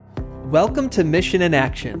Welcome to Mission in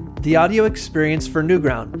Action, the audio experience for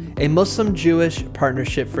Newground, a Muslim-Jewish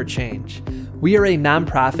partnership for change. We are a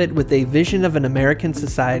nonprofit with a vision of an American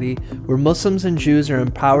society where Muslims and Jews are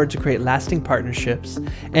empowered to create lasting partnerships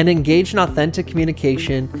and engage in authentic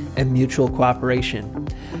communication and mutual cooperation.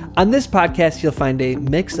 On this podcast, you'll find a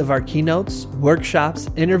mix of our keynotes, workshops,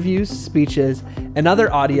 interviews, speeches, and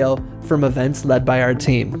other audio from events led by our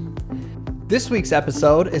team. This week's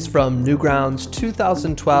episode is from Newground's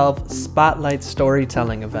 2012 Spotlight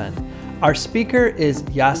Storytelling event. Our speaker is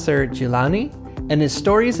Yasser Jilani, and his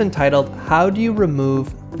story is entitled, How Do You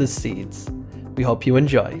Remove the Seeds? We hope you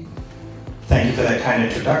enjoy. Thank you for that kind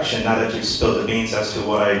introduction. Now that you've spilled the beans as to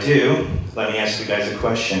what I do, let me ask you guys a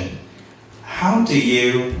question. How do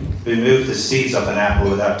you remove the seeds of an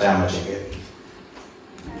apple without damaging it?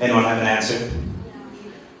 Anyone have an answer?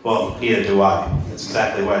 Well, neither do I. That's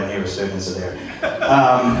exactly why neurosurgeons are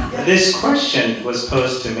there. This question was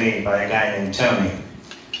posed to me by a guy named Tony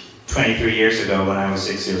 23 years ago when I was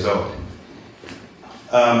 6 years old.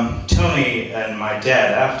 Tony and my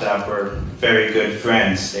dad, Aftab, were very good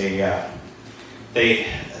friends. Their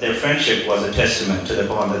friendship was a testament to the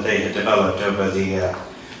bond that they had developed over the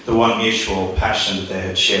one mutual passion that they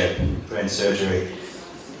had shared, brain surgery.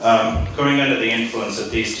 Growing under the influence of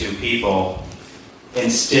these two people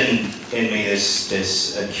instilled in me this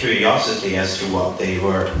curiosity as to what they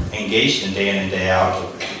were engaged in day in and day out,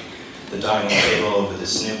 over the dining table, over the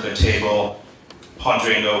snooker table,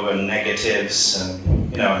 pondering over negatives,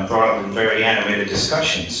 and brought up in very animated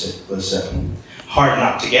discussions. It was hard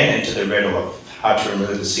not to get into the riddle of how to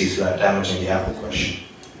remove the seeds without damaging the apple question.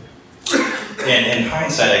 And in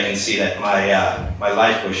hindsight, I can see that my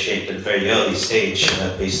life was shaped at a very early stage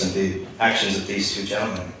based on the actions of these two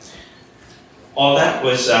gentlemen. All that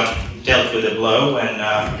was dealt with a blow, and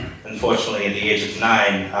unfortunately at the age of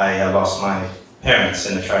 9, I lost my parents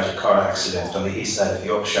in a tragic car accident on the east side of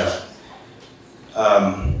Yorkshire.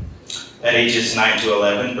 At ages 9 to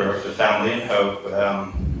 11, birthed a family in hope.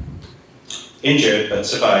 Injured but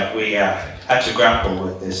survived, we had to grapple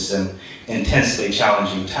with this intensely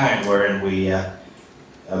challenging time wherein we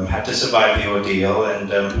had to survive the ordeal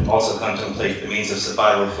and also contemplate the means of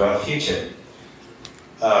survival for our future.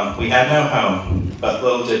 We had no home, but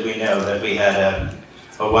little did we know that we had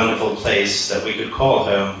a wonderful place that we could call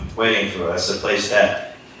home waiting for us, a place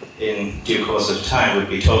that in due course of time would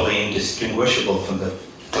be totally indistinguishable from the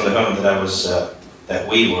home that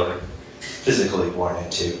we were physically born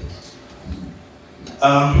into.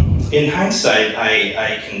 In hindsight,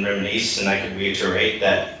 I can reminisce and I can reiterate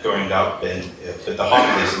that growing up with the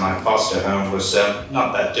Hockleys in my foster home was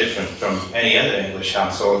not that different from any other English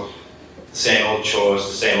household. The same old chores,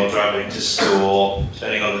 the same old driving to school,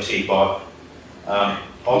 turning on the teapot,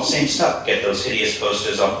 all the same stuff. Get those hideous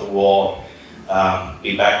posters off the wall,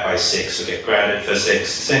 be back by 6 or get grounded for 6,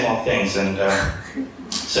 same old things, and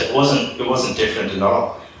so it wasn't different at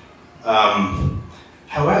all.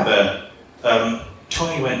 However,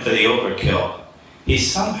 Tony went for the overkill. He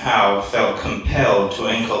somehow felt compelled to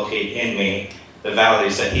inculcate in me the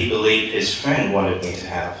values that he believed his friend wanted me to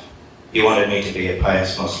have. He wanted me to be a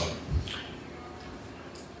pious Muslim.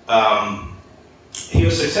 He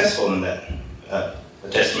was successful in that, a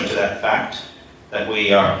testament to that fact, that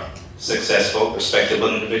we are successful,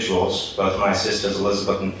 respectable individuals. Both my sisters,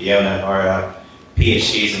 Elizabeth and Fiona, are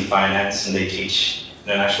PhDs in finance, and they teach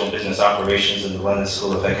international business operations in the London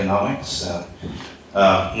School of Economics.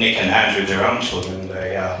 Nick and Andrew, their own children,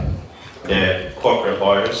 they're corporate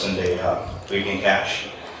lawyers and they read in cash.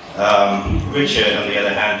 Richard, on the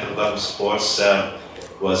other hand, for the love of sports,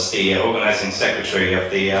 was the organizing secretary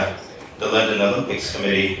of the London Olympics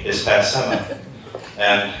Committee this past summer.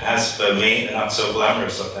 And as for me, the not so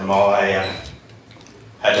glamorous of them all, I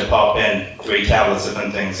had to pop in 3 tablets of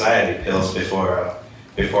anti-anxiety pills before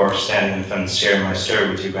standing in front and sharing my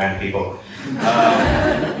story with you grand people.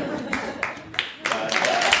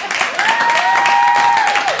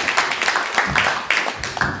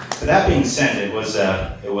 So that being said, it was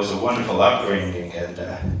a wonderful upbringing, and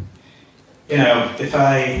if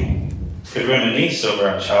I could reminisce over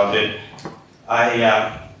our childhood,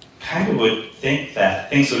 I kind of would think that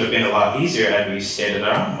things would have been a lot easier had we stayed at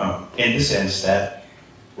our own home, in the sense that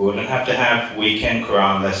we wouldn't have to have weekend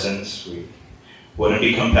Quran lessons, we wouldn't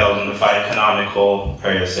be compelled into 5 canonical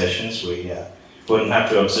prayer sessions, we wouldn't have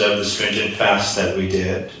to observe the stringent fast that we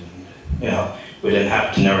did, and, we didn't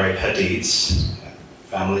have to narrate hadiths,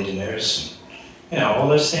 family dinners, all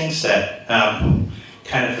those things that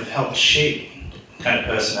kind of have helped shape the kind of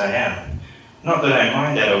person I am. Not that I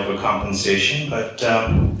mind that overcompensation, but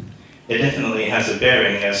it definitely has a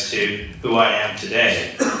bearing as to who I am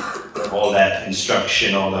today. all that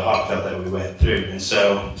instruction, all the heartfelt that we went through. And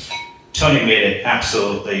so Tony made it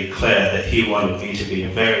absolutely clear that he wanted me to be a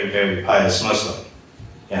very, very pious Muslim.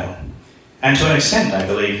 And to an extent, I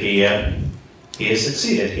believe he has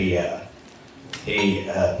succeeded. He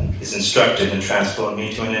is instructed and transformed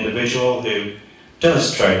me to an individual who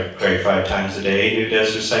does try to pray 5 times a day, who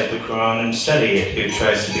does recite the Quran and study it, who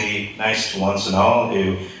tries to be nice to once and all,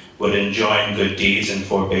 who would enjoin good deeds and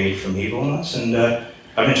forbade from evil ones. And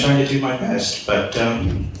I've been trying to do my best, but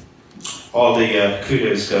all the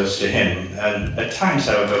kudos goes to him. And at times,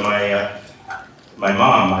 however, my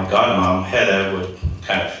mom, my godmom, Heather, would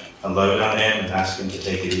kind of unload on him and ask him to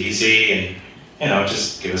take it easy and,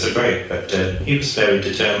 just give us a break. But he was very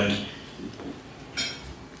determined.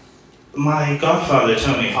 My godfather,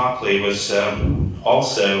 Tony Hockley, was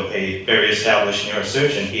also a very established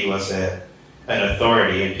neurosurgeon. He was an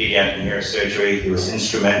authority in pediatric neurosurgery. He was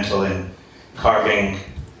instrumental in carving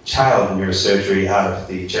child neurosurgery out of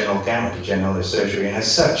the general gamut of general neurosurgery. And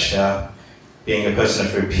as such, being a person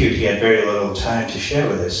of repute, he had very little time to share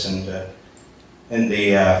with us. And in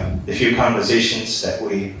the few conversations that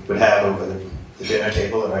we would have over the dinner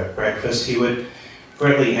table at our breakfast, he would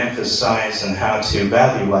greatly emphasize on how to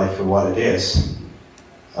value life for what it is.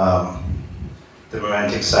 The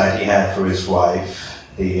romantic side he had for his wife,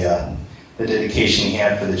 the dedication he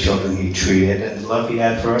had for the children he treated, and the love he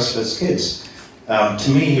had for us as kids. To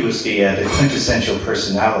me, he was the quintessential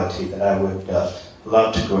personality that I would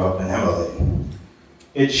love to grow up and emulate.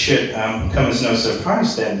 It should come as no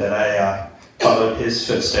surprise then that I followed his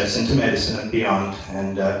footsteps into medicine and beyond.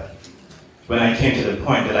 And when I came to the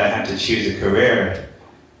point that I had to choose a career,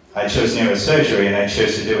 I chose neurosurgery, and I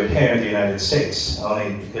chose to do it here in the United States,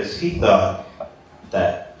 only because he thought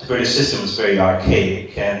that the British system was very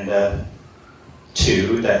archaic, and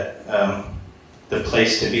 2, that the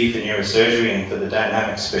place to be for neurosurgery and for the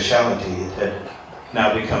dynamic specialty it had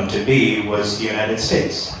now become to be was the United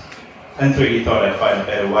States. And 3, he thought I'd find a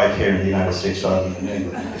better wife here in the United States rather than in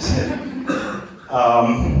England.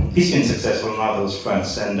 He's been successful on all those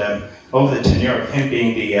fronts, and over the tenure of him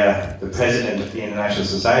being the president of the International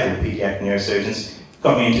Society of Pediatric Neurosurgeons,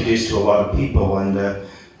 got me introduced to a lot of people, and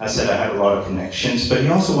I said I had a lot of connections, but he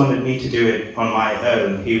also wanted me to do it on my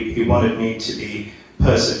own. He wanted me to be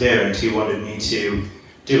perseverant. He wanted me to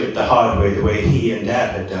do it the hard way, the way he and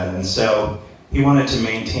Dad had done, and so he wanted to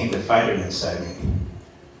maintain the fighter inside me.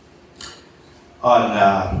 On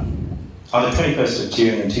the 21st of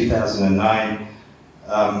June in 2009,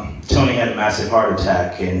 Tony had a massive heart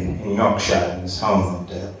attack in Yorkshire in his home,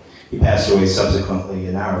 and he passed away subsequently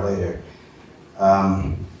an hour later.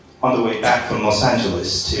 On the way back from Los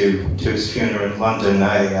Angeles to his funeral in London,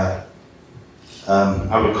 I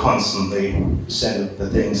would constantly send the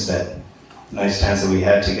things nice times that we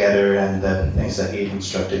had together and the things that he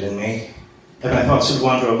instructed in me. And my thoughts would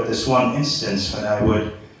wander over this one instance when I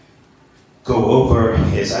would go over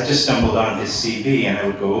I just stumbled on his CV, and I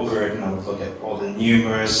would go over it and I would look at all the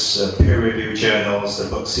numerous peer-reviewed journals, the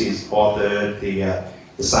books he's authored, the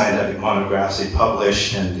scientific monographs he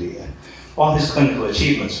published, and all his clinical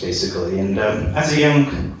achievements, basically. And as a young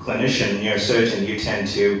clinician, neurosurgeon, you tend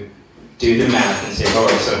to do the math and say, all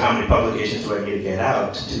right, so how many publications do I need to get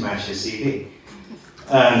out to match his CV?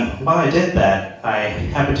 While I did that, I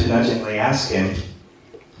happened to nudgingly ask him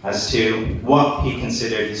as to what he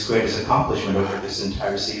considered his greatest accomplishment over this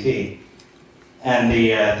entire CV. And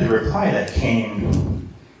the reply that came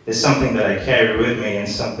is something that I carry with me, and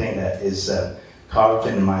something that is carved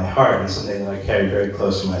into my heart, and something that I carry very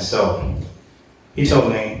close to my soul. He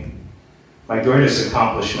told me, "My greatest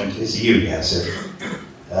accomplishment is you, Yasser.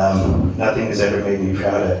 Nothing has ever made me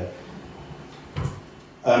prouder."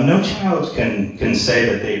 No child can say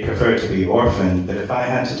that they prefer to be orphaned, but if I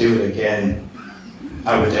had to do it again,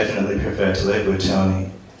 I would definitely prefer to live with Tony.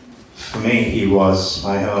 For me, he was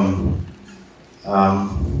my home.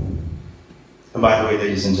 And by the way,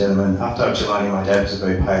 ladies and gentlemen, Aftab Jelani, my dad, was a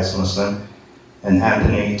very pious Muslim, and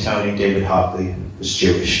Anthony, Tony, David Hockley was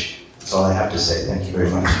Jewish. That's all I have to say. Thank you very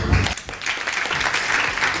much.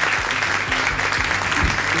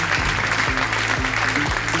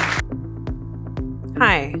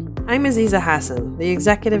 Hi, I'm Aziza Hassan, the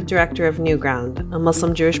Executive Director of Newground, a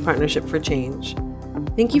Muslim-Jewish Partnership for Change.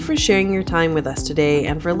 Thank you for sharing your time with us today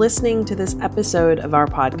and for listening to this episode of our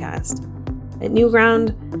podcast. At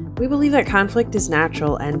Newground, we believe that conflict is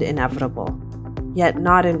natural and inevitable, yet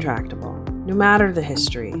not intractable, no matter the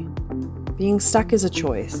history. Being stuck is a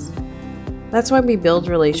choice. That's why we build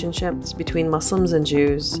relationships between Muslims and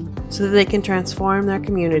Jews so that they can transform their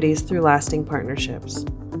communities through lasting partnerships.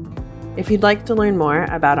 If you'd like to learn more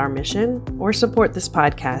about our mission or support this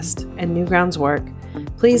podcast and Newground's work,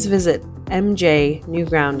 please visit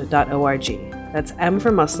mjnewground.org. That's M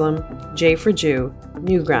for Muslim, J for Jew,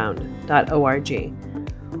 newground.org.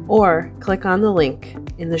 Or click on the link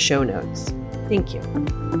in the show notes. Thank you.